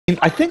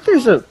I think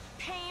there's a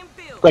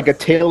like a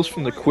Tales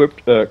from the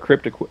Crypt,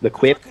 Tales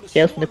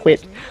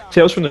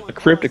from the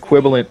Crypt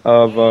equivalent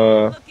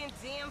of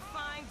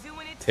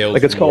Tales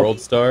like it's from called World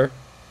Star.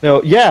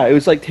 no, yeah, it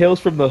was like Tales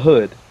from the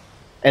Hood,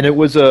 and it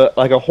was a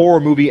like a horror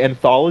movie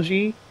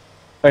anthology,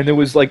 and it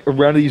was like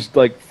around these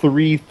like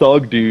three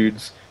thug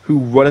dudes who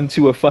run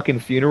into a fucking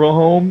funeral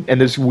home, and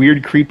this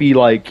weird, creepy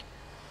like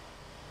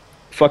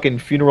fucking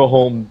funeral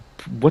home.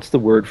 What's the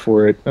word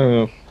for it?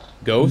 They're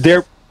Ghosts?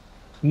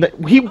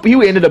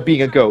 he ended up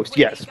being a ghost,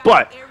 yes,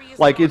 but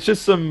like it's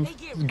just some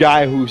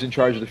guy who's in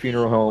charge of the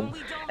funeral home,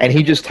 and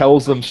he just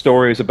tells them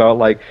stories about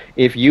like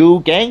if you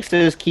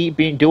gangsters keep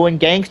being doing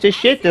gangster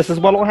shit, this is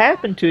what'll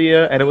happen to you,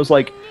 and it was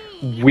like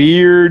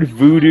weird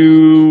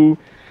voodoo,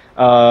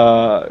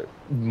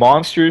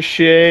 monster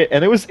shit,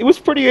 and it was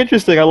pretty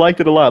interesting. I liked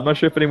it a lot. I'm not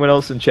sure if anyone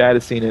else in chat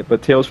has seen it,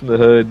 but Tales from the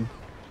Hood,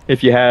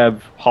 if you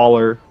have,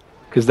 holler,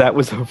 because that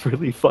was a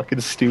really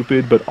fucking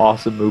stupid but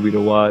awesome movie to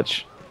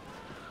watch.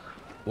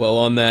 Well,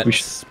 on that We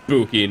sh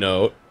spooky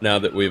note, now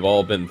that we've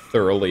all been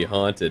thoroughly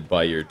haunted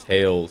by your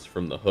tales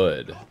from the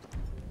hood,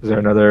 Is there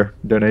another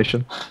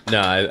donation?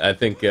 no, I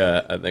think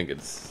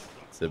it's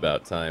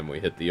about time we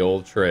hit the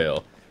old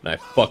trail and I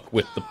fuck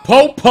with the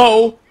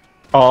po-po.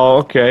 Oh,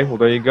 okay. Well,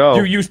 there you go.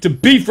 You used to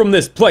be from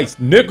this place,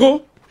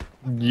 nigga.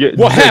 Yeah,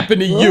 What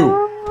happened to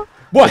you?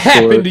 What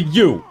happened to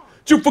you?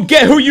 Did you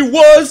forget who you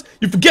was?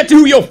 You forget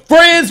who your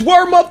friends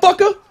were,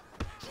 motherfucker?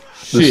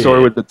 The Shit.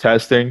 story with the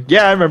testing.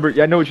 Yeah, I remember.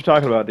 Yeah, I know what you're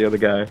talking about. The other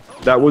guy.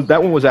 That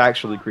one was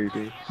actually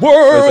creepy.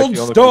 World That's,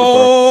 like, the Star.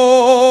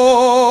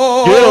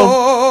 only creepy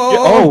part. Get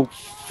him! Oh,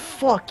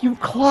 fuck! You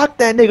clocked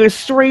that nigga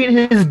straight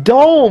in his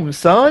dome,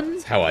 son.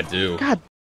 That's how I do. God